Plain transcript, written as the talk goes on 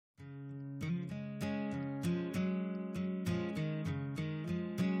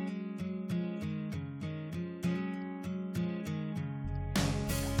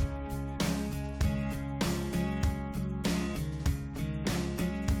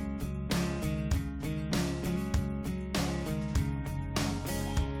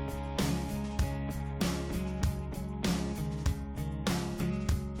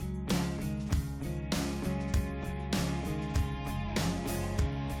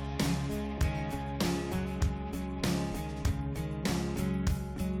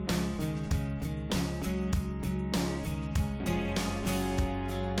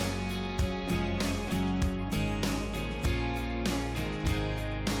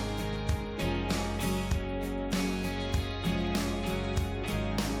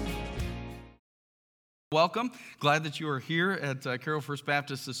Welcome. Glad that you are here at Carroll First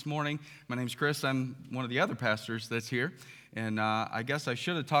Baptist this morning. My name's Chris. I'm one of the other pastors that's here. And I guess I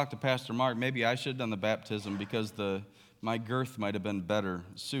should have talked to Pastor Mark. Maybe I should have done the baptism because my girth might have been better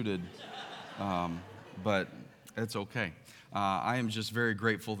suited. But it's okay. I am just very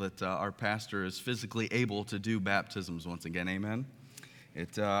grateful that our pastor is physically able to do baptisms once again. Amen.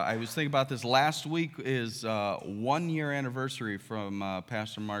 I was thinking about this. Last week is 1 year anniversary from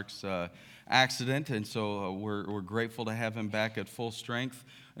Pastor Mark's accident, and so we're grateful to have him back at full strength.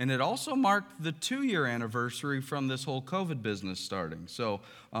 And it also marked the 2-year anniversary from this whole COVID business starting. So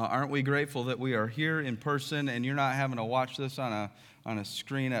aren't we grateful that we are here in person and you're not having to watch this on a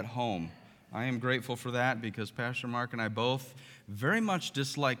screen at home? I am grateful for that because Pastor Mark and I both very much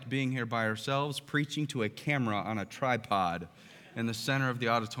disliked being here by ourselves, preaching to a camera on a tripod in the center of the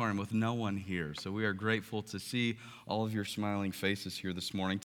auditorium with no one here. So we are grateful to see all of your smiling faces here this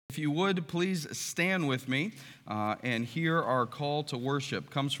morning. If you would, please stand with me and hear our call to worship.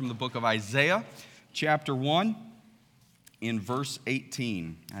 It comes from the book of Isaiah, chapter 1, in verse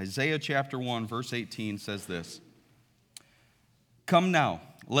 18. Isaiah chapter 1, verse 18 says this: "Come now,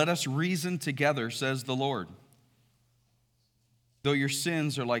 let us reason together, says the Lord. Though your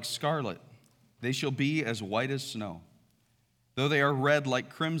sins are like scarlet, they shall be as white as snow. Though they are red like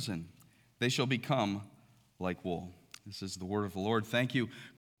crimson, they shall become like wool." This is the word of the Lord. Thank you.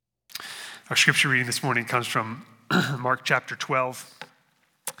 Our scripture reading this morning comes from Mark chapter 12,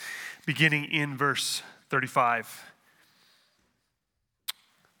 beginning in verse 35.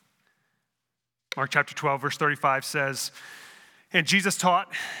 Mark chapter 12, verse 35 says, as Jesus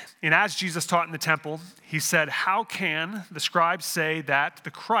taught in the temple, he said, "How can the scribes say that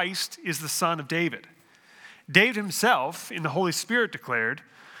the Christ is the son of David? David himself, in the Holy Spirit, declared,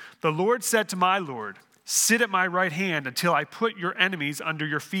 'The Lord said to my Lord, sit at my right hand until I put your enemies under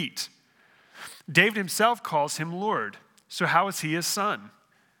your feet.' David himself calls him Lord, so how is he his son?"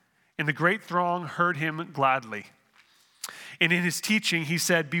 And the great throng heard him gladly. And in his teaching he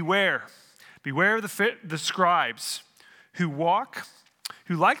said, Beware of the scribes who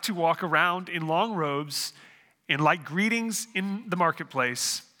like to walk around in long robes and like greetings in the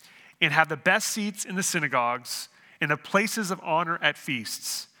marketplace and have the best seats in the synagogues and the places of honor at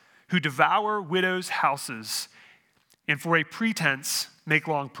feasts, who devour widows' houses and for a pretense make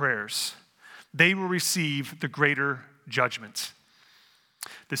long prayers. They will receive the greater judgment.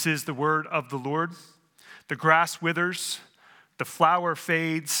 This is the word of the Lord. The grass withers, the flower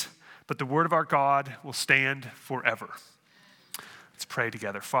fades, but the word of our God will stand forever. Let's pray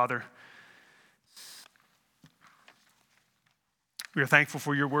together. Father, we are thankful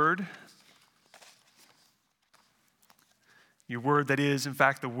for your word that is, in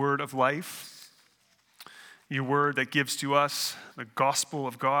fact, the word of life, your word that gives to us the gospel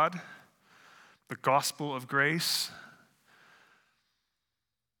of God, the gospel of grace.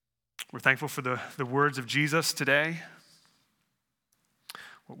 We're thankful for the words of Jesus today,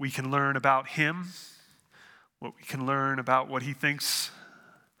 what we can learn about him, what we can learn about what he thinks,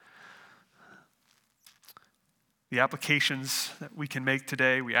 the applications that we can make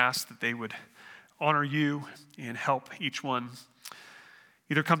today. We ask that they would honor you and help each one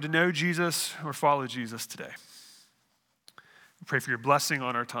either come to know Jesus or follow Jesus today. We pray for your blessing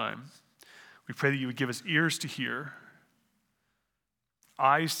on our time. We pray that you would give us ears to hear,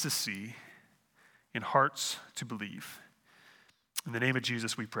 eyes to see, and hearts to believe. In the name of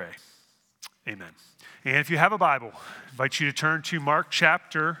Jesus we pray. Amen. And if you have a Bible, I invite you to turn to Mark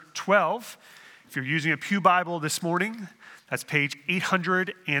chapter 12. If you're using a pew Bible this morning, that's page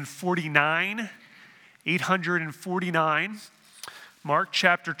 849. 849. Mark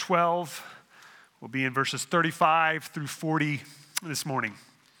chapter 12 will be in verses 35 through 40 this morning.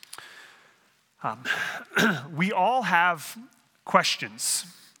 We all have questions,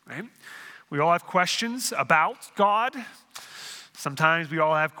 right? We all have questions about God. Sometimes we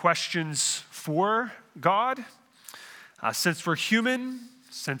all have questions for God. Since we're human,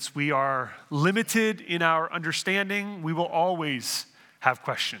 since we are limited in our understanding, we will always have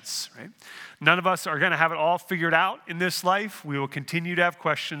questions, right? None of us are going to have it all figured out in this life. We will continue to have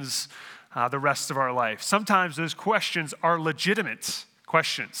questions the rest of our life. Sometimes those questions are legitimate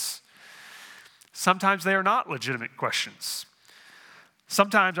questions. Sometimes they are not legitimate questions.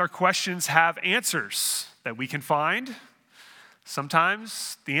 Sometimes our questions have answers that we can find.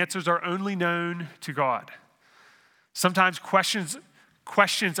 Sometimes the answers are only known to God. Sometimes questions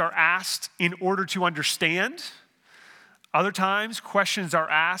are asked in order to understand. Other times, questions are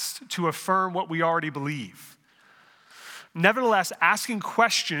asked to affirm what we already believe. Nevertheless, asking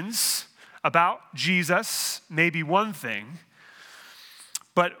questions about Jesus may be one thing,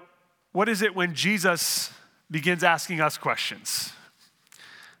 but what is it when Jesus begins asking us questions?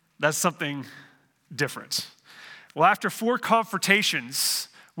 That's something different. Well, after 4 confrontations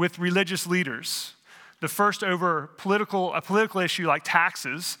with religious leaders, the first over a political issue like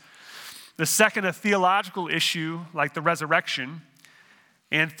taxes, the second a theological issue like the resurrection,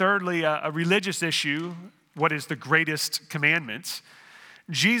 and thirdly a religious issue, what is the greatest commandment,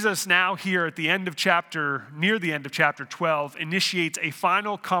 Jesus now here at near the end of chapter 12, initiates a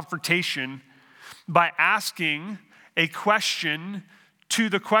final confrontation by asking a question to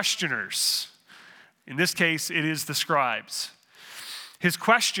the questioners. In this case, it is the scribes. His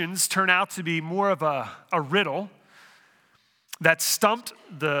questions turn out to be more of a riddle that stumped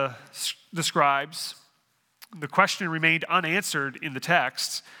the scribes. The question remained unanswered in the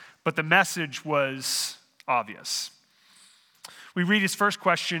text, but the message was obvious. We read his first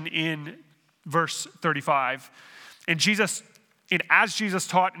question in verse 35. And as Jesus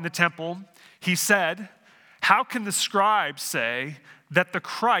taught in the temple, he said, "How can the scribes say that the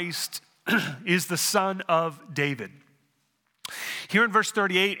Christ is the son of David?" Here in verse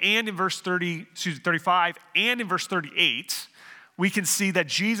 38 and in verse 35 and in verse 38, we can see that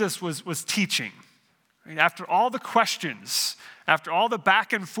Jesus was teaching. After all the questions, after all the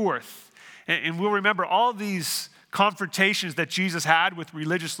back and forth, and we'll remember all these confrontations that Jesus had with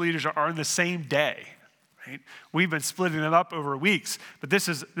religious leaders are in the same day. Right? We've been splitting them up over weeks, but this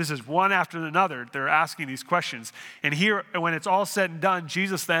is one after another. They're asking these questions. And here, when it's all said and done,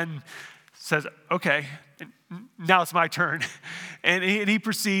 Jesus then says, okay, now it's my turn. And he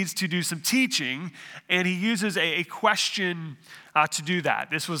proceeds to do some teaching, and he uses a question to do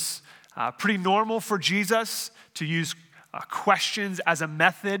that. This was pretty normal for Jesus to use questions as a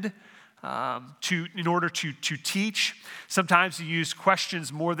method in order to teach. Sometimes he used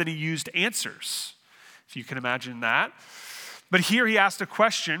questions more than he used answers, if you can imagine that. But here he asked a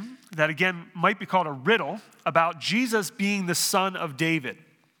question that again might be called a riddle about Jesus being the son of David.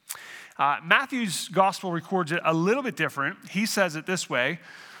 Matthew's gospel records it a little bit different. He says it this way: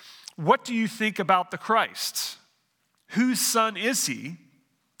 "What do you think about the Christ? Whose son is he?"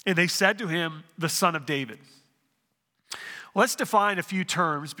 And they said to him, "The son of David." Let's define a few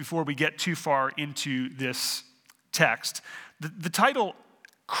terms before we get too far into this text. The title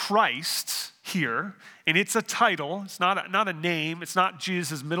Christ here, and it's a title, it's not a name, it's not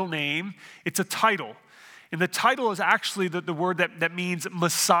Jesus' middle name, it's a title. And the title is actually the word that means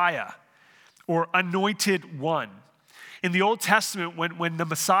Messiah or anointed one. In the Old Testament, when the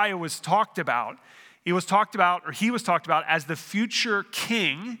Messiah was talked about, he was talked about as the future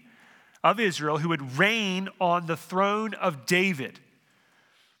king of Israel who would reign on the throne of David.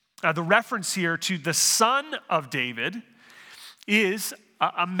 The reference here to the son of David is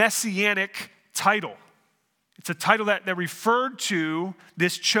a messianic title. It's a title that referred to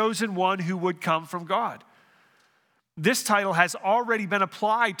this chosen one who would come from God. This title has already been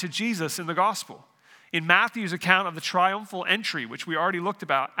applied to Jesus in the gospel. In Matthew's account of the triumphal entry, which we already looked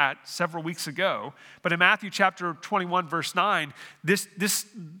about at several weeks ago, but in Matthew chapter 21, verse 9, this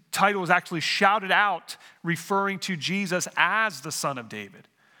title is actually shouted out, referring to Jesus as the son of David.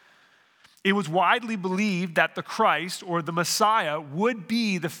 It was widely believed that the Christ, or the Messiah, would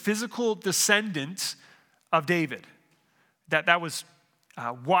be the physical descendant of David. That was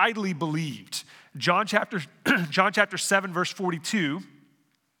widely believed. John chapter 7, verse 42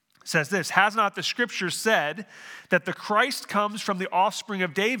 says this: "Has not the scripture said that the Christ comes from the offspring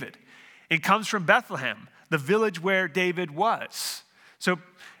of David and comes from Bethlehem, the village where David was?" So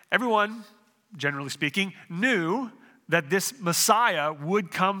everyone, generally speaking, knew that this Messiah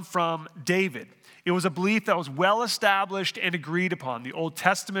would come from David. It was a belief that was well established and agreed upon. The Old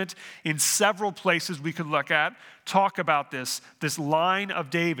Testament, in several places we could look at, talk about this line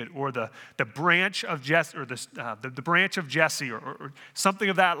of David, or the branch of Jesse, or the branch of Jesse, or something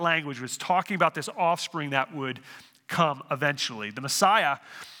of that language, was talking about this offspring that would come eventually. The Messiah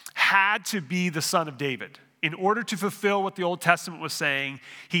had to be the son of David. In order to fulfill what the Old Testament was saying,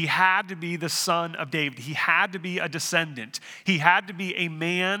 he had to be the son of David. He had to be a descendant. He had to be a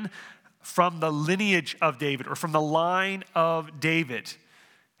man from the lineage of David, or from the line of David.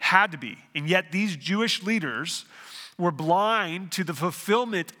 Had to be. And yet these Jewish leaders were blind to the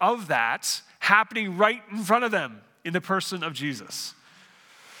fulfillment of that happening right in front of them in the person of Jesus.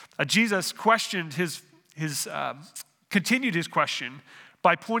 Jesus questioned continued his question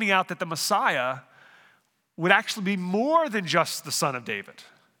by pointing out that the Messiah would actually be more than just the son of David.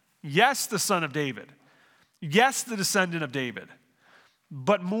 Yes, the son of David. Yes, the descendant of David.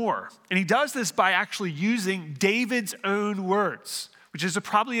 But more. And he does this by actually using David's own words. which is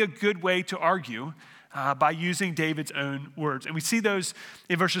probably a good way to argue by using David's own words. And we see those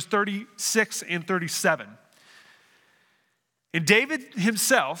in verses 36 and 37. And David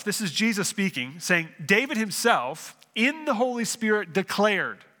himself, this is Jesus speaking, saying, David himself in the Holy Spirit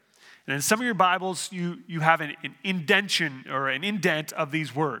declared. And in some of your Bibles, you have an indentation or an indent of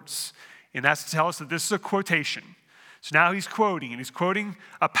these words. And that's to tell us that this is a quotation. So now he's quoting, and he's quoting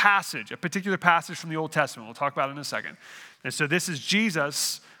a passage, a particular passage from the Old Testament. We'll talk about it in a second. And so this is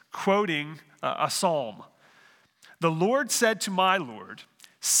Jesus quoting a psalm. The Lord said to my Lord,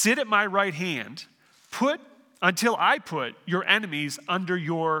 sit at my right hand, until I put your enemies under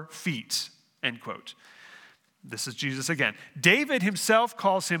your feet, end quote. This is Jesus again. David himself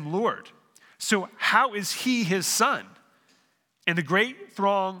calls him Lord. So how is he his son? And the great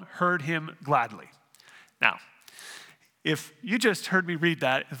throng heard him gladly. Now, if you just heard me read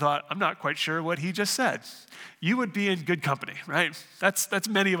that and thought, I'm not quite sure what he just said, you would be in good company, right? That's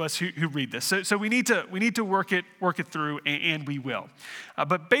many of us who read this. So we need to work it through, and we will.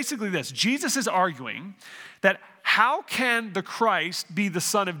 But basically this, Jesus is arguing that how can the Christ be the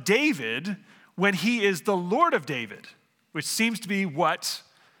son of David when he is the Lord of David, which seems to be what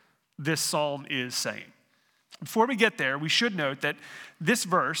this psalm is saying. Before we get there, we should note that this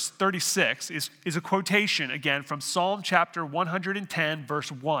verse, 36, is a quotation, again, from Psalm chapter 110,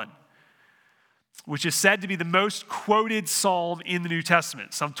 verse 1, which is said to be the most quoted psalm in the New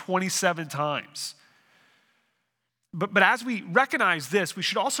Testament, some 27 times. But as we recognize this, we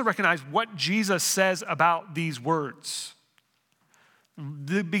should also recognize what Jesus says about these words.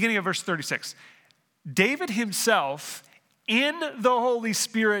 The beginning of verse 36. David himself in the Holy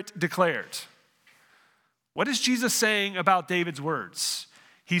Spirit declared. What is Jesus saying about David's words?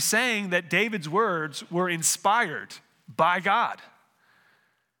 He's saying that David's words were inspired by God.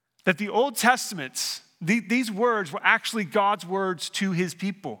 That the Old Testament, these words were actually God's words to his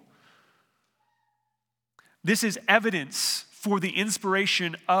people. This is evidence for the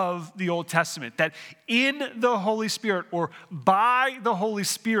inspiration of the Old Testament, that in the Holy Spirit or by the Holy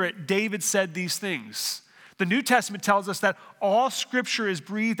Spirit, David said these things. The New Testament tells us that all Scripture is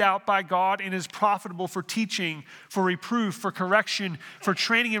breathed out by God and is profitable for teaching, for reproof, for correction, for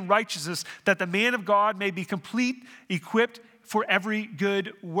training in righteousness, that the man of God may be complete, equipped for every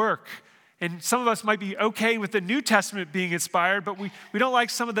good work. And some of us might be okay with the New Testament being inspired, but we don't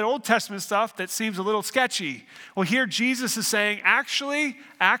like some of the Old Testament stuff that seems a little sketchy. Well, here Jesus is saying, actually,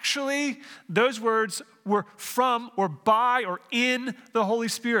 those words were from or by or in the Holy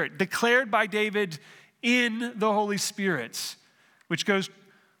Spirit, declared by David in the Holy Spirit, which goes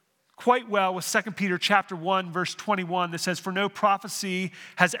quite well with 2 Peter chapter 1, verse 21 that says, for no prophecy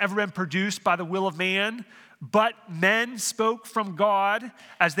has ever been produced by the will of man, but men spoke from God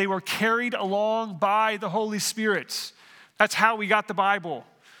as they were carried along by the Holy Spirit. That's how we got the Bible.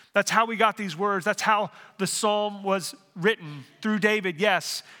 That's how we got these words. That's how the psalm was written through David.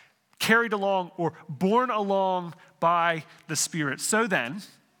 Yes, carried along or borne along by the Spirit. So then,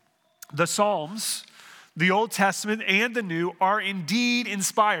 the Psalms, the Old Testament and the New, are indeed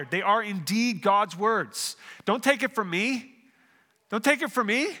inspired. They are indeed God's words. Don't take it from me. Don't take it from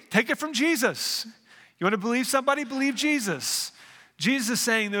me. Take it from Jesus. You want to believe somebody? Believe Jesus. Jesus is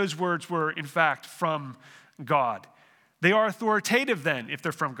saying those words were, in fact, from God. They are authoritative then, if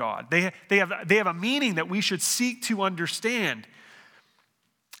they're from God. They have a meaning that we should seek to understand.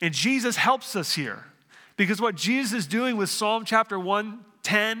 And Jesus helps us here. Because what Jesus is doing with Psalm chapter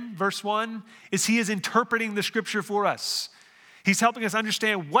 110, verse 1, is he is interpreting the scripture for us. He's helping us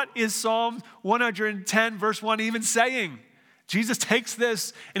understand what is Psalm 110, verse 1 even saying. Jesus takes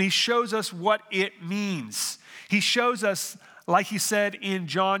this and he shows us what it means. He shows us, like he said in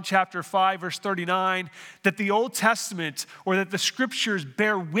John chapter 5, verse 39, that the Old Testament or that the scriptures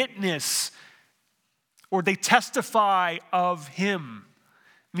bear witness or they testify of him,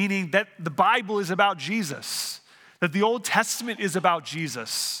 meaning that the Bible is about Jesus, that the Old Testament is about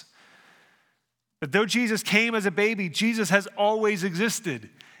Jesus. That though Jesus came as a baby, Jesus has always existed,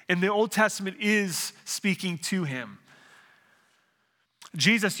 and the Old Testament is speaking to him.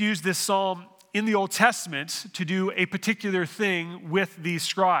 Jesus used this psalm in the Old Testament to do a particular thing with these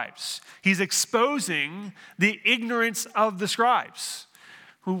scribes. He's exposing the ignorance of the scribes.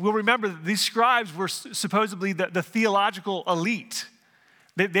 Who will remember that these scribes were supposedly the theological elite.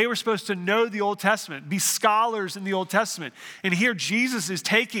 They were supposed to know the Old Testament, be scholars in the Old Testament. And here Jesus is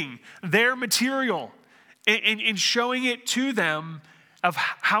taking their material and showing it to them of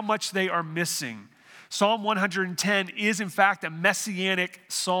how much they are missing. Psalm 110 is in fact a messianic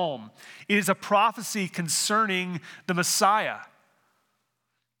psalm. It is a prophecy concerning the Messiah.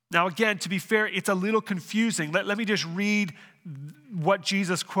 Now again, to be fair, it's a little confusing. Let me just read what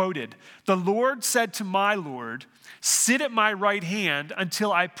Jesus quoted. The Lord said to my Lord, sit at my right hand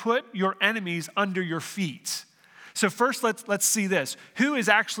until I put your enemies under your feet. So first, let's see this. Who is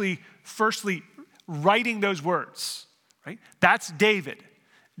actually firstly writing those words? Right? That's David.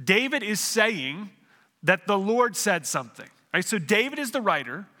 David is saying that the Lord said something. Right? So David is the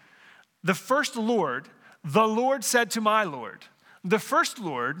writer. The first Lord, the Lord said to my Lord. The first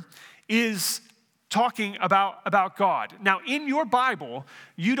Lord is talking about God. Now, in your Bible,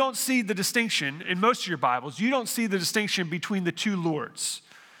 you don't see the distinction, in most of your Bibles, you don't see the distinction between the two Lords.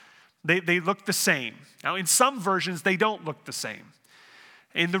 They look the same. Now, in some versions, they don't look the same.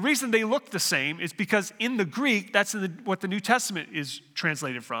 And the reason they look the same is because in the Greek, that's what the New Testament is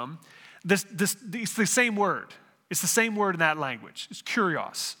translated from, it's the same word. It's the same word in that language. It's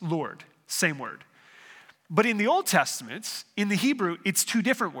kurios, Lord, same word. But in the Old Testament, in the Hebrew, it's two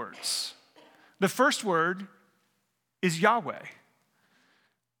different words. The first word is Yahweh.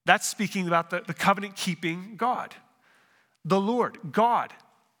 That's speaking about the covenant-keeping God. The Lord, God,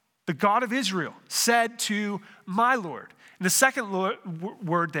 the God of Israel, said to my Lord. And the second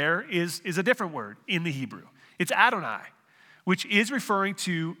word there is a different word in the Hebrew. It's Adonai, which is referring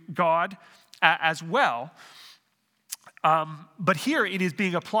to God as well. But here it is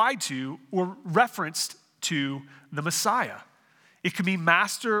being applied to or referenced to the Messiah. It can mean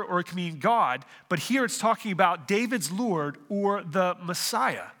master or it can mean God, but here it's talking about David's Lord or the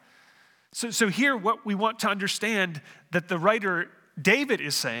Messiah. So here what we want to understand that the writer David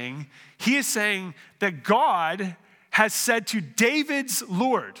is saying, he is saying that God has said to David's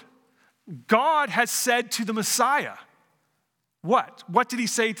Lord, God has said to the Messiah, what? What did he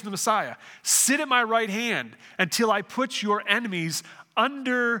say to the Messiah? Sit at my right hand until I put your enemies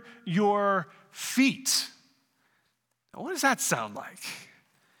under your feet. Now, what does that sound like?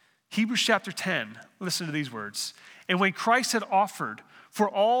 Hebrews chapter 10, listen to these words. And when Christ had offered for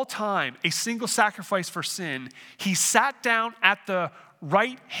all time a single sacrifice for sin, he sat down at the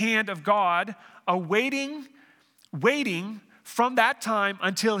right hand of God, waiting from that time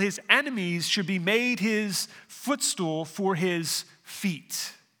until his enemies should be made his footstool for his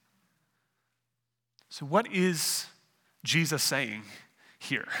feet. So what is Jesus saying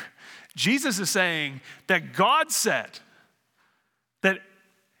here? Jesus is saying that God said that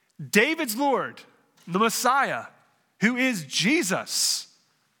David's Lord, the Messiah, who is Jesus,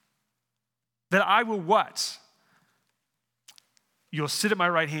 that I will what? You'll sit at my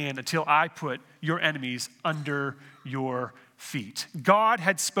right hand until I put your enemies under your feet. God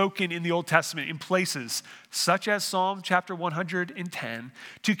had spoken in the Old Testament in places such as Psalm chapter 110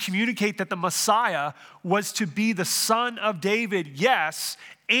 to communicate that the Messiah was to be the son of David, yes,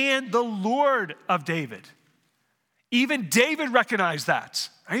 and the Lord of David. Even David recognized that,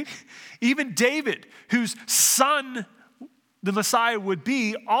 right? Even David, whose son the Messiah would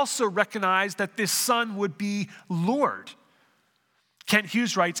be, also recognized that this son would be Lord. Kent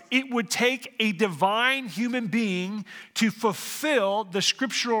Hughes writes, it would take a divine human being to fulfill the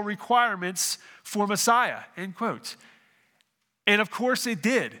scriptural requirements for Messiah, end quote. And of course it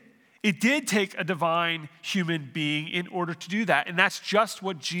did. It did take a divine human being in order to do that. And that's just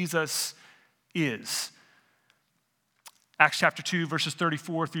what Jesus is. Acts chapter 2, verses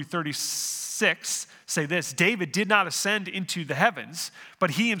 34 through 36 say this, David did not ascend into the heavens,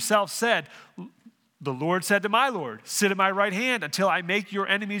 but he himself said, the Lord said to my Lord, sit at my right hand until I make your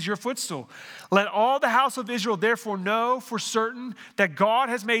enemies your footstool. Let all the house of Israel therefore know for certain that God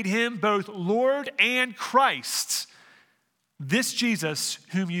has made him both Lord and Christ, this Jesus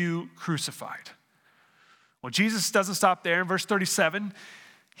whom you crucified. Well, Jesus doesn't stop there. In verse 37,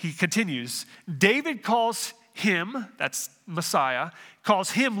 he continues. David calls him, that's Messiah,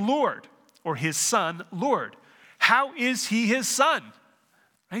 calls him Lord, or his son Lord. How is he his son?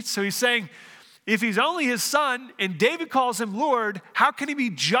 Right? So he's saying, if he's only his son and David calls him Lord, how can he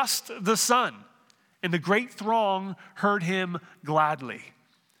be just the son? And the great throng heard him gladly.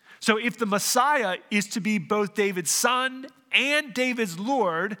 So if the Messiah is to be both David's son and David's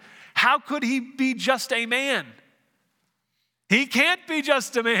Lord, how could he be just a man? He can't be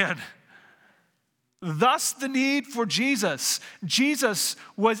just a man. Thus the need for Jesus. Jesus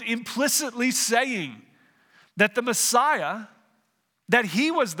was implicitly saying that the Messiah, that he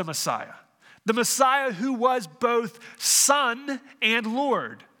was the Messiah who was both son and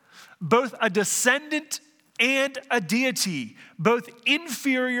Lord, both a descendant and a deity, both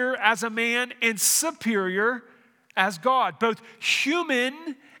inferior as a man and superior as God, both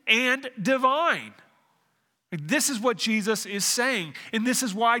human and divine. This is what Jesus is saying, and this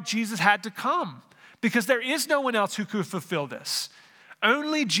is why Jesus had to come, because there is no one else who could fulfill this.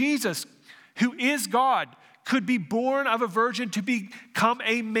 Only Jesus, who is God, could be born of a virgin to become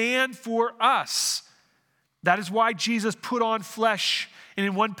a man for us. That is why Jesus put on flesh. And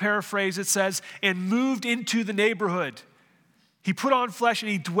in one paraphrase it says, and moved into the neighborhood. He put on flesh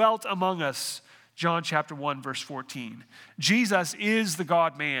and he dwelt among us. John chapter 1, verse 14. Jesus is the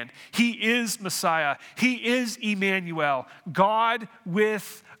God-man. He is Messiah. He is Emmanuel, God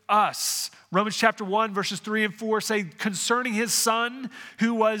with us. Romans chapter 1, verses 3 and 4 say concerning his son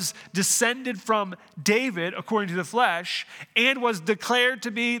who was descended from David according to the flesh and was declared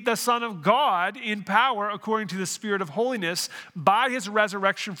to be the Son of God in power according to the Spirit of holiness by his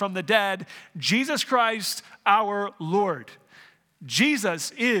resurrection from the dead, Jesus Christ our Lord.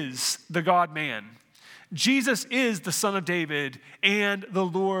 Jesus is the God-man. Jesus is the Son of David and the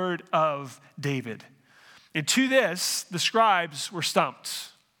Lord of David. And to this, the scribes were stumped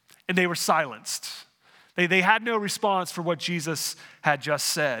and they were silenced. They had no response for what Jesus had just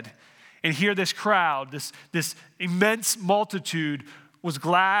said. And here this crowd, this immense multitude was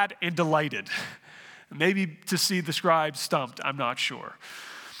glad and delighted. Maybe to see the scribes stumped, I'm not sure.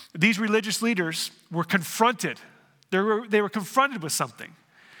 These religious leaders were confronted. They were confronted with something.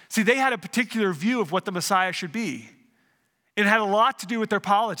 See, they had a particular view of what the Messiah should be. It had a lot to do with their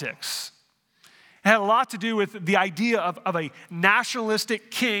politics. It had a lot to do with the idea of a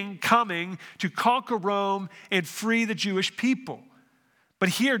nationalistic king coming to conquer Rome and free the Jewish people. But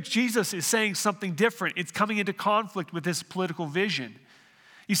here, Jesus is saying something different. It's coming into conflict with this political vision.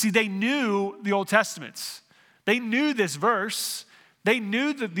 You see, they knew the Old Testament. They knew this verse. They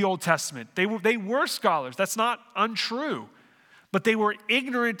knew the Old Testament. They were scholars. That's not untrue. But they were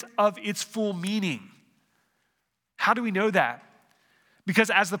ignorant of its full meaning. How do we know that? Because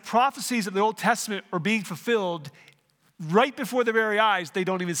as the prophecies of the Old Testament are being fulfilled, right before their very eyes, they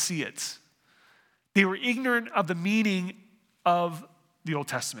don't even see it. They were ignorant of the meaning of the Old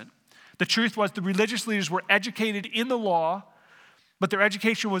Testament. The truth was the religious leaders were educated in the law, but their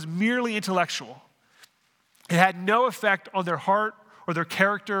education was merely intellectual. It had no effect on their heart or their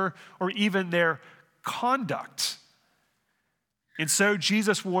character or even their conduct. And so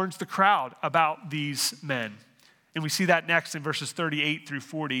Jesus warns the crowd about these men. And we see that next in verses 38 through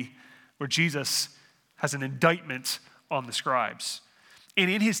 40, where Jesus has an indictment on the scribes. And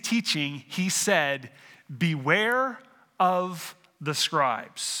in his teaching, he said, beware of the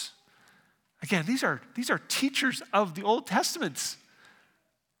scribes. Again, these are teachers of the Old Testament.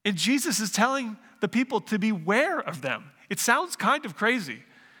 And Jesus is telling the people to beware of them. It sounds kind of crazy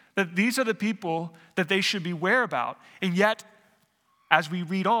that these are the people that they should beware about. And yet, as we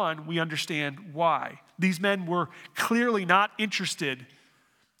read on, we understand why. These men were clearly not interested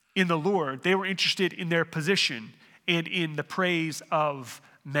in the Lord. They were interested in their position and in the praise of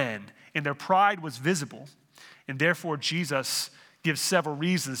men. And their pride was visible. And therefore, Jesus gives several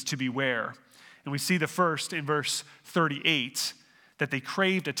reasons to beware. And we see the first in verse 38, that they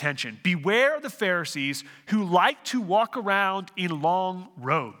craved attention. Beware of the Pharisees who like to walk around in long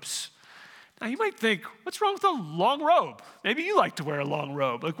robes. Now you might think, what's wrong with a long robe? Maybe you like to wear a long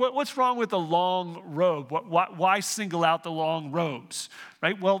robe. Like what's wrong with a long robe? Why single out the long robes,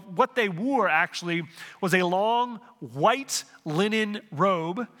 right? Well, what they wore actually was a long white linen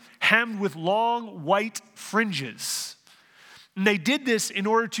robe hemmed with long white fringes. And they did this in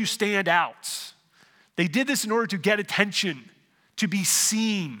order to stand out. They did this in order to get attention, to be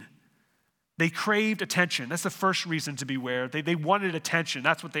seen. They craved attention. That's the first reason to beware. They wanted attention.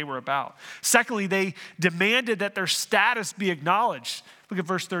 That's what they were about. Secondly, they demanded that their status be acknowledged. Look at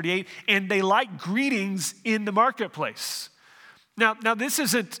verse 38. And they liked greetings in the marketplace. Now this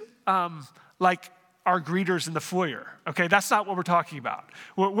isn't like our greeters in the foyer. Okay, that's not what we're talking about.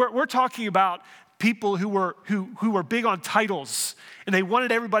 We're talking about people who were big on titles, and they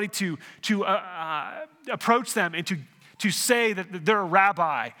wanted everybody to approach them and to say that they're a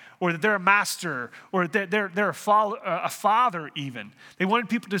rabbi or that they're a master or that they're a father even. They wanted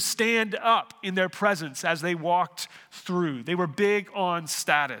people to stand up in their presence as they walked through. They were big on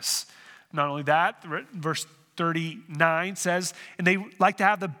status. Not only that, verse 39 says, and they like to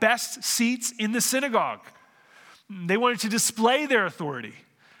have the best seats in the synagogue. They wanted to display their authority.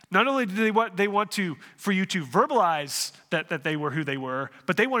 Not only did they want for you to verbalize that they were who they were,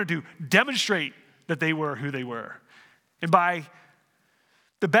 but they wanted to demonstrate that they were who they were. And by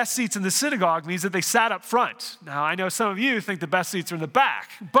the best seats in the synagogue means that they sat up front. Now, I know some of you think the best seats are in the back,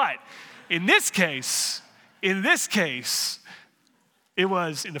 but in this case, it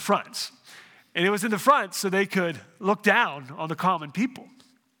was in the front. And it was in the front so they could look down on the common people.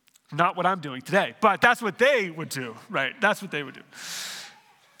 Not what I'm doing today, but that's what they would do, right? That's what they would do.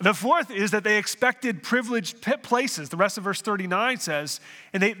 The fourth is that they expected privileged places. The rest of verse 39 says,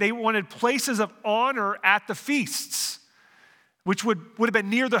 and they wanted places of honor at the feasts, which would have been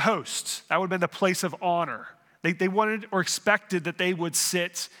near the host. That would have been the place of honor. They wanted or expected that they would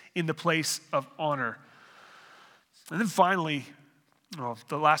sit in the place of honor. And then finally,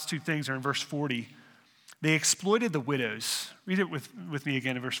 the last two things are in verse 40. They exploited the widows. Read it with me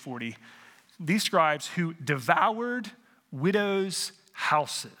again in verse 40. These scribes who devoured widows'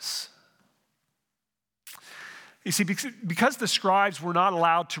 houses. You see, because the scribes were not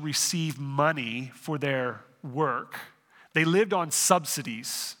allowed to receive money for their work, they lived on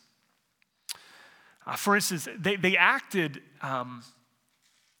subsidies. For instance, they acted,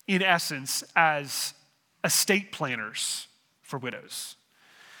 in essence, as estate planners for widows.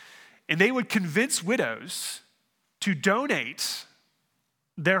 And they would convince widows to donate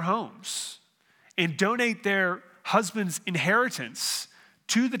their homes and donate their husband's inheritance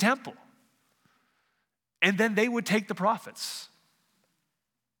to the temple. And then they would take the profits.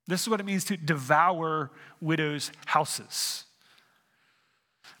 This is what it means to devour widows' houses.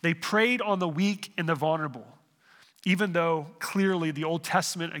 They preyed on the weak and the vulnerable, even though clearly the Old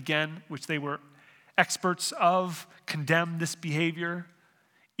Testament, again, which they were experts of, condemned this behavior.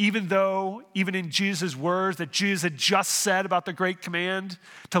 Even though, even in Jesus' words that Jesus had just said about the great command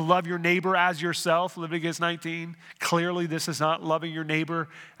to love your neighbor as yourself, Leviticus 19, clearly this is not loving your neighbor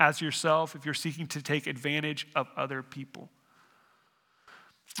as yourself if you're seeking to take advantage of other people.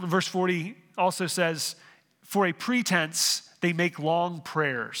 Verse 40 also says, for a pretense, they make long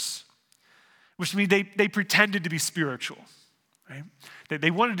prayers, which means they pretended to be spiritual. Right?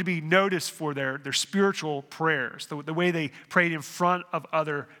 They wanted to be noticed for their spiritual prayers, the way they prayed in front of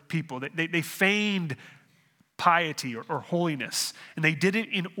other people. They feigned piety or holiness, and they did it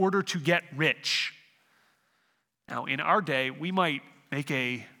in order to get rich. Now, in our day, we might make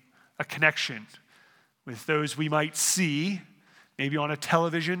a connection with those we might see, maybe on a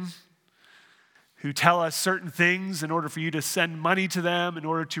television, who tell us certain things in order for you to send money to them, in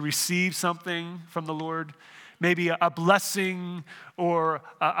order to receive something from the Lord. Maybe a blessing or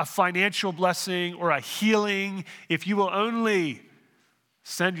a financial blessing or a healing. If you will only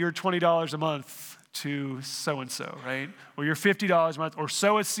send your $20 a month to so-and-so, right? Or your $50 a month, or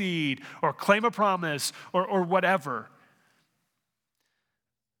sow a seed, or claim a promise, or whatever.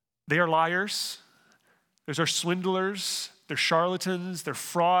 They are liars. Those are swindlers. They're charlatans. They're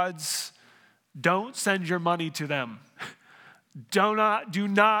frauds. Don't send your money to them. Do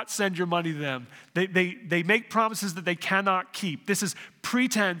not send your money to them. They make promises that they cannot keep. This is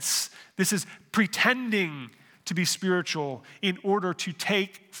pretense. This is pretending to be spiritual in order to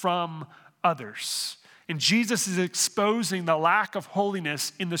take from others. And Jesus is exposing the lack of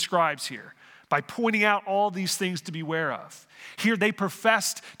holiness in the scribes here by pointing out all these things to beware of. Here they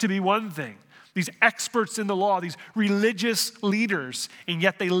professed to be one thing, these experts in the law, these religious leaders, and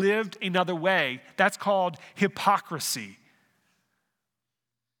yet they lived another way. That's called hypocrisy.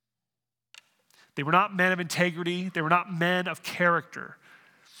 They were not men of integrity. They were not men of character.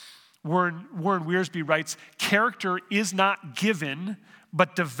 Warren Wiersbe writes, character is not given,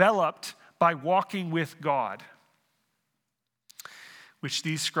 but developed by walking with God, which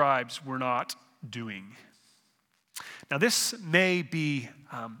these scribes were not doing. Now, this may be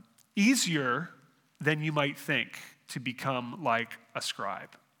easier than you might think to become like a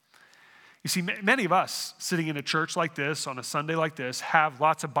scribe. You see, many of us sitting in a church like this, on a Sunday like this, have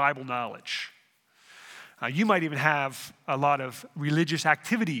lots of Bible knowledge. You might even have a lot of religious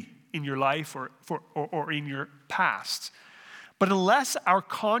activity in your life or in your past. But unless our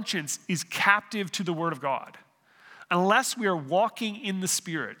conscience is captive to the Word of God, unless we are walking in the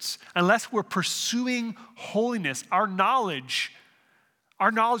spirits, unless we're pursuing holiness, our knowledge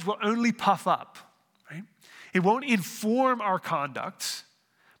will only puff up, right? It won't inform our conduct,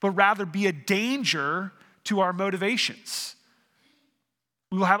 but rather be a danger to our motivations.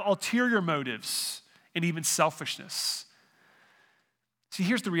 We will have ulterior motives and even selfishness. See,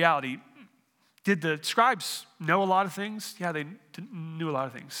 here's the reality. Did the scribes know a lot of things? Yeah, they knew a lot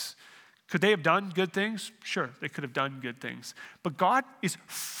of things. Could they have done good things? Sure, they could have done good things. But God is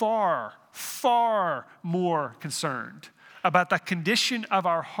far, far more concerned about the condition of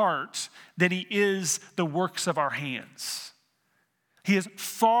our heart than he is the works of our hands. He is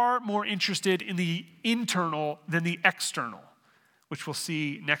far more interested in the internal than the external, which we'll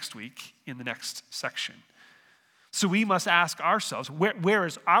see next week in the next section. So we must ask ourselves, where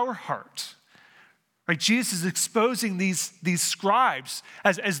is our heart? Right? Jesus is exposing these scribes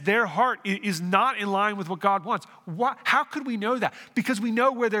as their heart is not in line with what God wants. How could we know that? Because we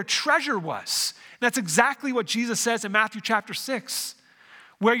know where their treasure was. And that's exactly what Jesus says in Matthew chapter 6.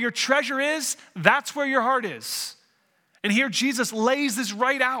 Where your treasure is, that's where your heart is. And here Jesus lays this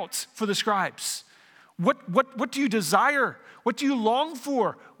right out for the scribes. What do you desire? What do you long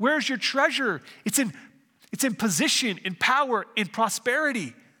for? Where's your treasure? It's in position, in power, in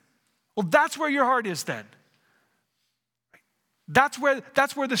prosperity. Well, that's where your heart is then. That's where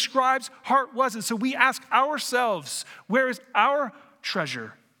the scribe's heart was. And so we ask ourselves, where is our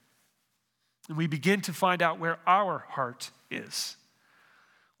treasure? And we begin to find out where our heart is.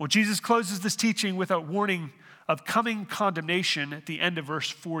 Well, Jesus closes this teaching with a warning of coming condemnation at the end of verse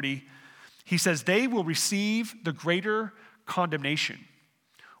 40. He says, they will receive the greater condemnation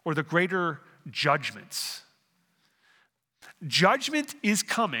or the greater judgments. Judgment is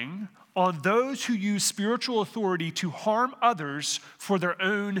coming on those who use spiritual authority to harm others for their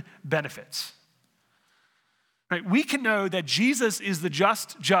own benefits. Right? We can know that Jesus is the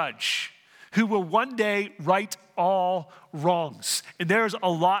just judge who will one day right all wrongs. And there's a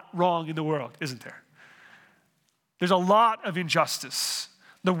lot wrong in the world, isn't there? There's a lot of injustice.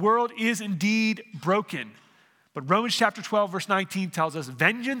 The world is indeed broken. But Romans chapter 12, verse 19 tells us,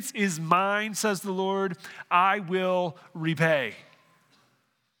 vengeance is mine, says the Lord, I will repay.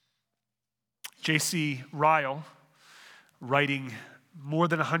 J.C. Ryle, writing more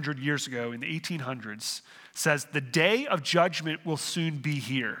than 100 years ago in the 1800s, says, the day of judgment will soon be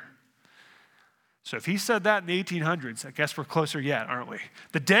here. So if he said that in the 1800s, I guess we're closer yet, aren't we?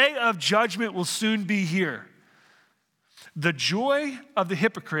 The day of judgment will soon be here. The joy of the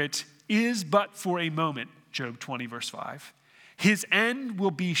hypocrite is but for a moment, Job 20, verse 5. His end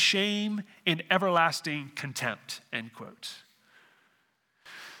will be shame and everlasting contempt, end quote.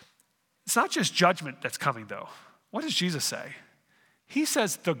 It's not just judgment that's coming, though. What does Jesus say? He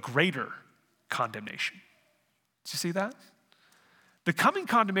says the greater condemnation. Did you see that? The coming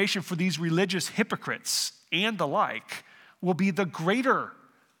condemnation for these religious hypocrites and the like will be the greater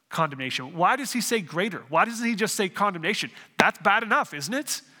condemnation. Why does he say greater? Why doesn't he just say condemnation? That's bad enough, isn't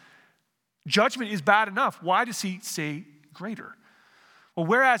it? Judgment is bad enough. Why does he say greater? Well,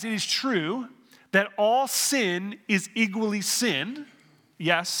 whereas it is true that all sin is equally sin,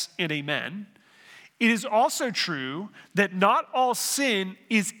 yes and amen, it is also true that not all sin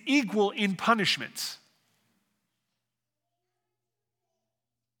is equal in punishment.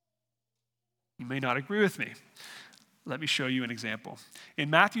 You may not agree with me. Let me show you an example.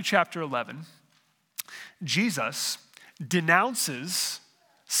 In Matthew chapter 11, Jesus denounces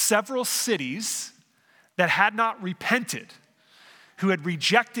several cities that had not repented, who had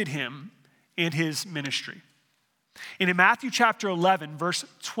rejected him and his ministry. And in Matthew chapter 11, verse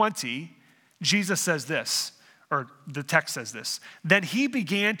 20, Jesus says this, or the text says this, then he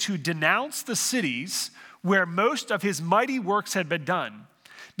began to denounce the cities where most of his mighty works had been done,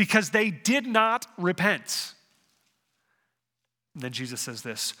 because they did not repent. And then Jesus says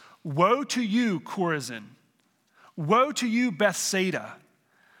this, woe to you, Chorazin! Woe to you, Bethsaida!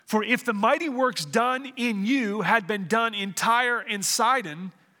 For if the mighty works done in you had been done in Tyre and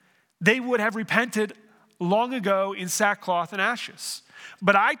Sidon, they would have repented long ago in sackcloth and ashes.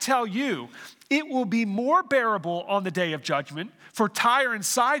 But I tell you, it will be more bearable on the day of judgment for Tyre and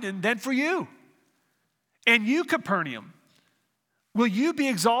Sidon than for you. And you, Capernaum, will you be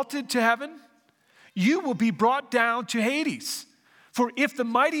exalted to heaven? You will be brought down to Hades. For if the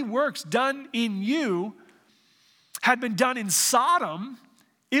mighty works done in you had been done in Sodom,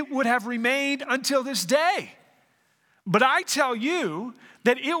 it would have remained until this day. But I tell you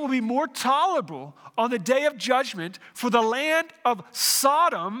that it will be more tolerable on the day of judgment for the land of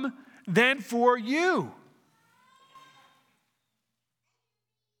Sodom than for you.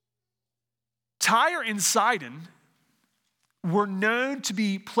 Tyre and Sidon were known to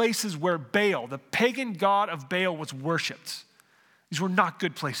be places where Baal, the pagan god of Baal, was worshipped. These were not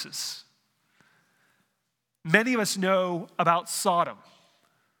good places. Many of us know about Sodom.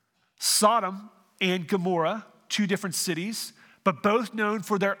 Sodom and Gomorrah, two different cities, but both known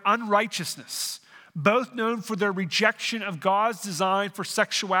for their unrighteousness, both known for their rejection of God's design for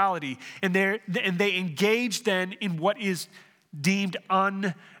sexuality, and they engaged then in what is deemed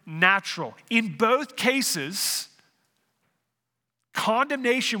unnatural. In both cases,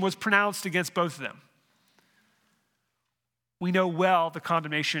 condemnation was pronounced against both of them. We know well the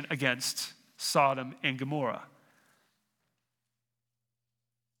condemnation against Sodom and Gomorrah.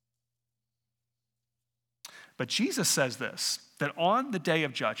 But Jesus says this, that on the day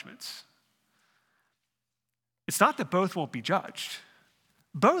of judgment, it's not that both won't be judged.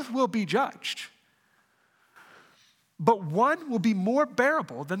 Both will be judged. But one will be more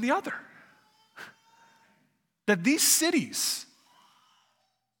bearable than the other. That these cities,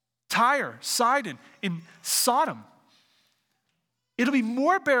 Tyre, Sidon, and Sodom, It'll be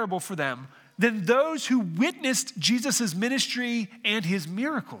more bearable for them than those who witnessed Jesus' ministry and his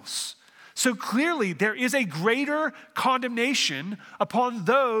miracles. So clearly, there is a greater condemnation upon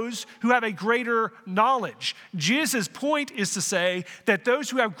those who have a greater knowledge. Jesus' point is to say that those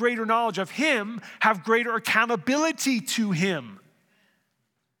who have greater knowledge of him have greater accountability to him.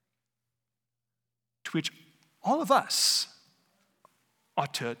 To which all of us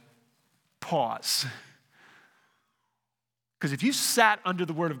ought to pause. Because if you sat under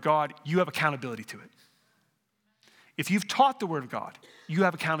the Word of God, you have accountability to it. If you've taught the Word of God, you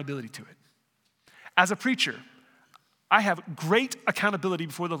have accountability to it. As a preacher, I have great accountability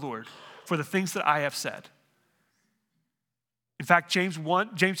before the Lord for the things that I have said. In fact, James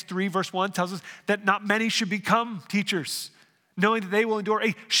 3, verse 1 tells us that not many should become teachers, knowing that they will endure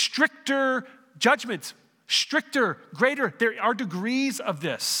a stricter judgment. Stricter, greater. There are degrees of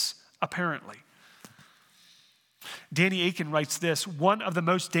this, apparently. Danny Akin writes this: one of the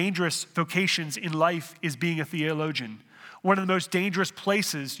most dangerous vocations in life is being a theologian. One of the most dangerous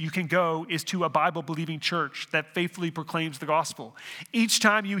places you can go is to a Bible-believing church that faithfully proclaims the gospel. Each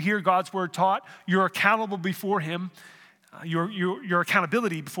time you hear God's word taught, you're accountable before him. Your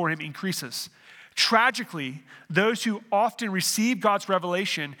accountability before him increases. Tragically, those who often receive God's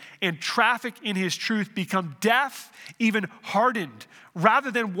revelation and traffic in his truth become deaf, even hardened. Rather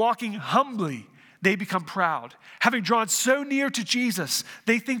than walking humbly, they become proud. Having drawn so near to Jesus,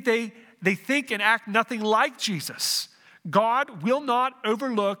 they think and act nothing like Jesus. God will not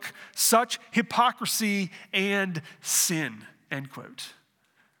overlook such hypocrisy and sin, end quote.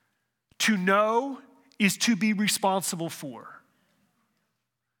 To know is to be responsible for.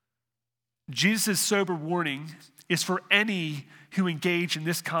 Jesus' sober warning is for any who engage in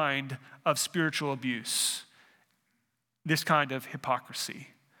this kind of spiritual abuse, this kind of hypocrisy.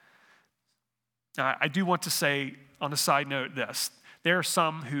 Now, I do want to say on a side note this. There are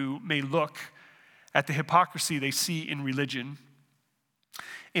some who may look at the hypocrisy they see in religion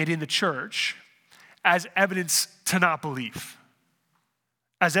and in the church as evidence to not believe,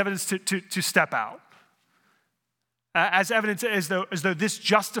 as evidence to step out, as evidence as though this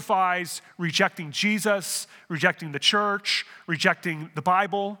justifies rejecting Jesus, rejecting the church, rejecting the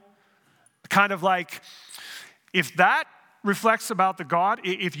Bible. Kind of like, if that reflects about the God,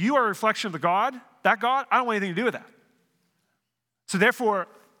 if you are a reflection of the God, that God, I don't want anything to do with that. So therefore,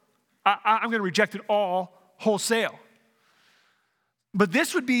 I'm going to reject it all wholesale. But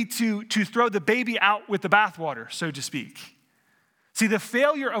this would be to throw the baby out with the bathwater, so to speak. See, the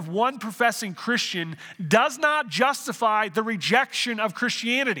failure of one professing Christian does not justify the rejection of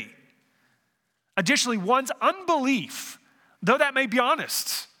Christianity. Additionally, one's unbelief, though that may be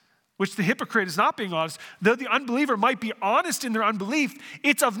honest, which the hypocrite is not being honest, though the unbeliever might be honest in their unbelief,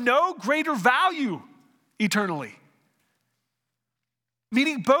 it's of no greater value eternally.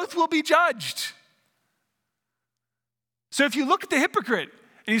 Meaning both will be judged. So if you look at the hypocrite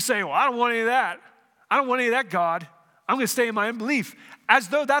and you say, well, I don't want any of that. I don't want any of that, God. I'm going to stay in my unbelief. As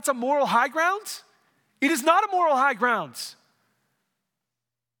though that's a moral high ground. It is not a moral high ground.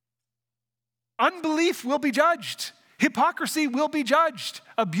 Unbelief will be judged. Hypocrisy will be judged.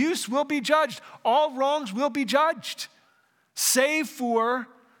 Abuse will be judged. All wrongs will be judged. Save for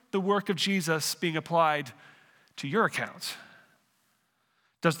the work of Jesus being applied to your account.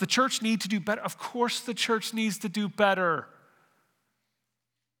 Does the church need to do better? Of course the church needs to do better.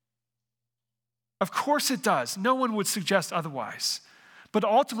 Of course it does. No one would suggest otherwise. But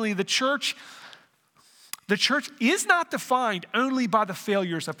ultimately, the church is not defined only by the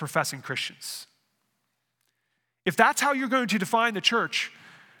failures of professing Christians. If that's how you're going to define the church,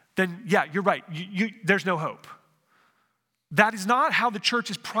 then yeah, you're right. There's no hope. That is not how the church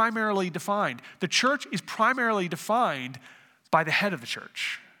is primarily defined. The church is primarily defined by the head of the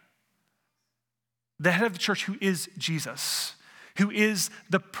church. The head of the church, who is Jesus, who is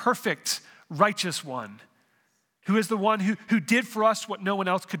the perfect, righteous one, who is the one who did for us what no one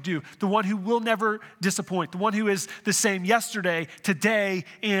else could do, the one who will never disappoint, the one who is the same yesterday, today,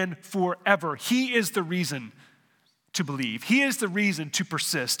 and forever. He is the reason to believe. He is the reason to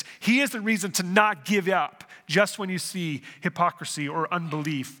persist. He is the reason to not give up just when you see hypocrisy or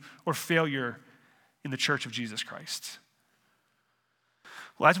unbelief or failure in the church of Jesus Christ.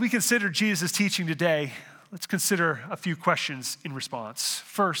 Well, as we consider Jesus' teaching today, let's consider a few questions in response.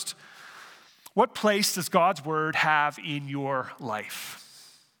 First, what place does God's word have in your life?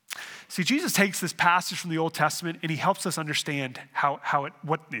 See, Jesus takes this passage from the Old Testament and he helps us understand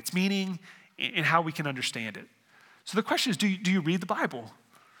what its meaning and how we can understand it. So the question is, do you read the Bible?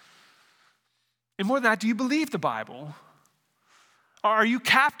 And more than that, do you believe the Bible? Are you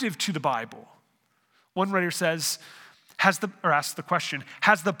captive to the Bible? One writer says, asks the question,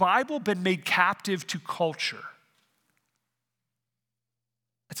 has the Bible been made captive to culture?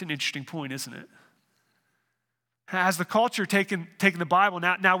 That's an interesting point, isn't it? Has the culture taken the Bible?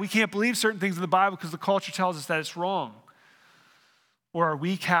 Now we can't believe certain things in the Bible because the culture tells us that it's wrong. Or are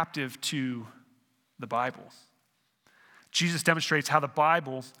we captive to the Bible? Jesus demonstrates how the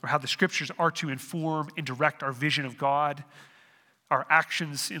Bible, or how the scriptures are to inform and direct our vision of God, our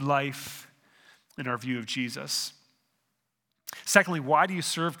actions in life, and our view of Jesus. Secondly, why do you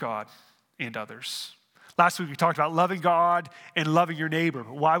serve God and others? Last week we talked about loving God and loving your neighbor.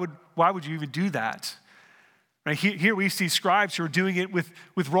 But why would you even do that? Right? Here we see scribes who are doing it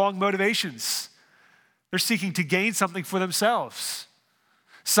with wrong motivations. They're seeking to gain something for themselves.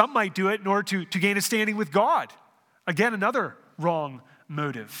 Some might do it in order to gain a standing with God. Again, another wrong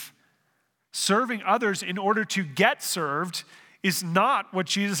motive. Serving others in order to get served is not what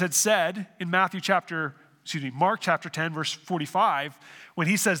Jesus had said in Mark chapter 10, verse 45, when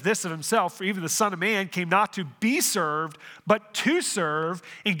he says this of himself, for even the Son of Man came not to be served, but to serve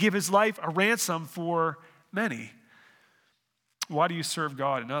and give his life a ransom for many. Why do you serve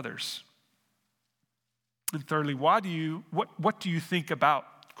God and others? And thirdly, what do you think about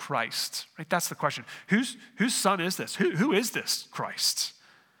Christ? Right? That's the question. Whose son is this? Who is this Christ?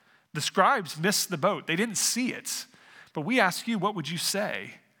 The scribes missed the boat. They didn't see it. But we ask you, what would you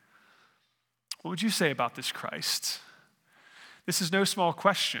say? What would you say about this Christ? This is no small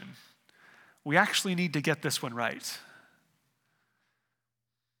question. We actually need to get this one right.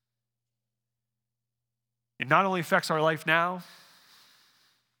 It not only affects our life now,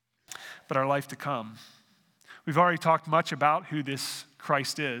 but our life to come. We've already talked much about who this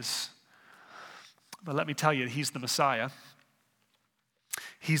Christ is, but let me tell you, he's the Messiah.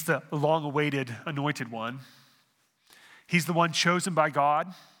 He's the long-awaited anointed one. He's the one chosen by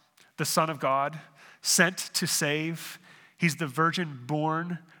God, the Son of God, sent to save. He's the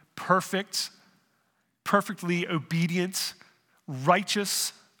virgin-born, perfectly obedient,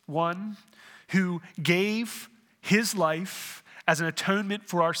 righteous one who gave his life as an atonement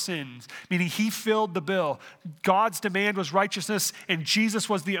for our sins, meaning he filled the bill. God's demand was righteousness, and Jesus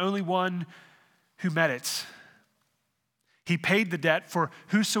was the only one who met it. He paid the debt for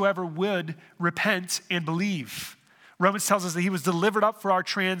whosoever would repent and believe. Romans tells us that he was delivered up for our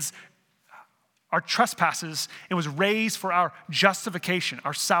trespasses and was raised for our justification,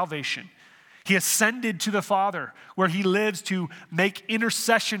 our salvation. He ascended to the Father, where he lives to make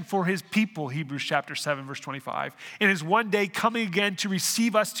intercession for his people, Hebrews chapter 7, verse 25. And is one day coming again to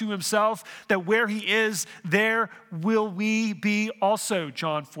receive us to himself, that where he is, there will we be also,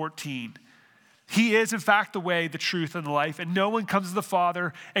 John 14. He is, in fact, the way, the truth, and the life, and no one comes to the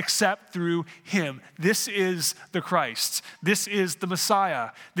Father except through him. This is the Christ. This is the Messiah.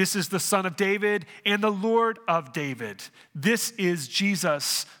 This is the Son of David and the Lord of David. This is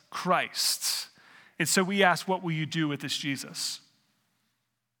Jesus Christ. And so we ask, what will you do with this Jesus?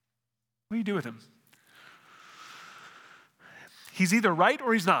 What do you do with him? He's either right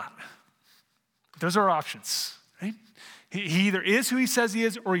or he's not. Those are our options, right? He either is who he says he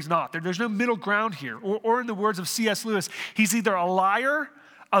is or he's not. There's no middle ground here. Or in the words of C.S. Lewis, he's either a liar,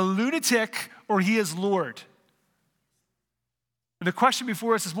 a lunatic, or he is Lord. And the question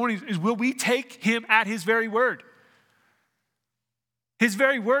before us this morning is, will we take him at his very word? His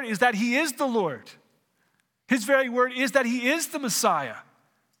very word is that he is the Lord. His very word is that he is the Messiah.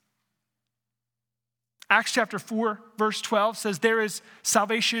 Acts chapter 4, verse 12 says, there is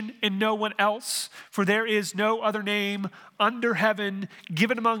salvation in no one else, for there is no other name under heaven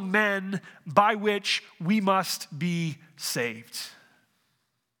given among men by which we must be saved.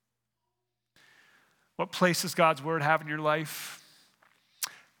 What place does God's word have in your life?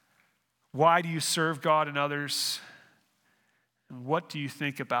 Why do you serve God and others? And what do you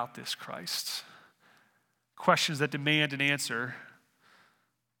think about this Christ? Questions that demand an answer.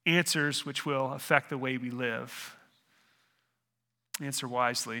 Answers which will affect the way we live. Answer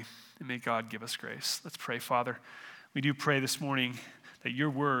wisely, and may God give us grace. Let's pray. Father, we do pray this morning that your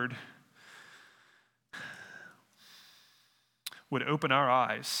word would open our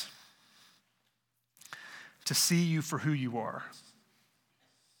eyes to see you for who you are.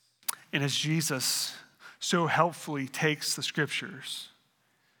 And as Jesus so helpfully takes the scriptures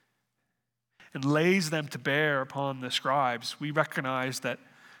and lays them to bear upon the scribes, we recognize that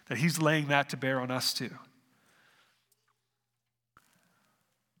he's laying that to bear on us too.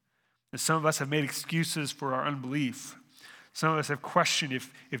 And some of us have made excuses for our unbelief. Some of us have questioned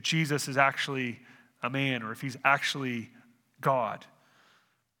if Jesus is actually a man or if he's actually God.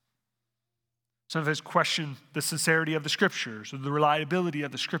 Some of us question the sincerity of the scriptures or the reliability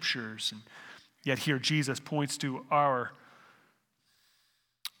of the scriptures. Yet here Jesus points to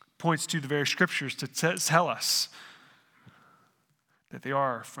the very scriptures to tell us that they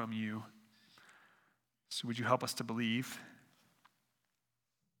are from you. So would you help us to believe?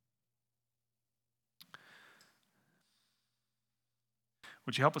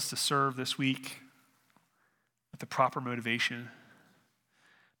 Would you help us to serve this week with the proper motivation,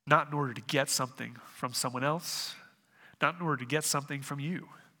 not in order to get something from someone else, not in order to get something from you,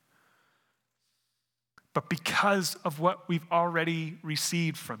 but because of what we've already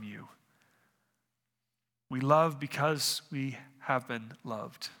received from you. We love because we have been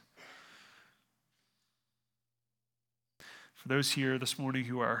loved. For those here this morning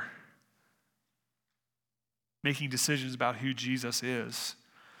who are making decisions about who Jesus is,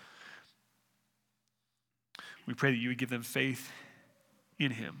 we pray that you would give them faith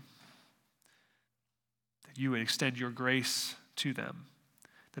in him, that you would extend your grace to them,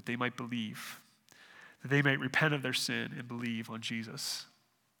 that they might believe, that they might repent of their sin and believe on Jesus,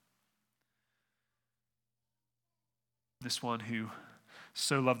 this one who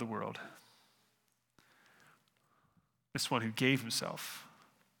so loved the world, this one who gave himself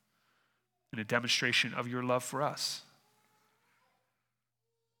in a demonstration of your love for us,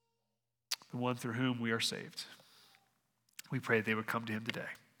 the one through whom we are saved. We pray they would come to him today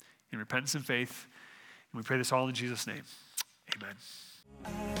in repentance and faith, and we pray this all in Jesus' name.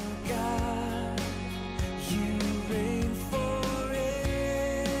 Amen.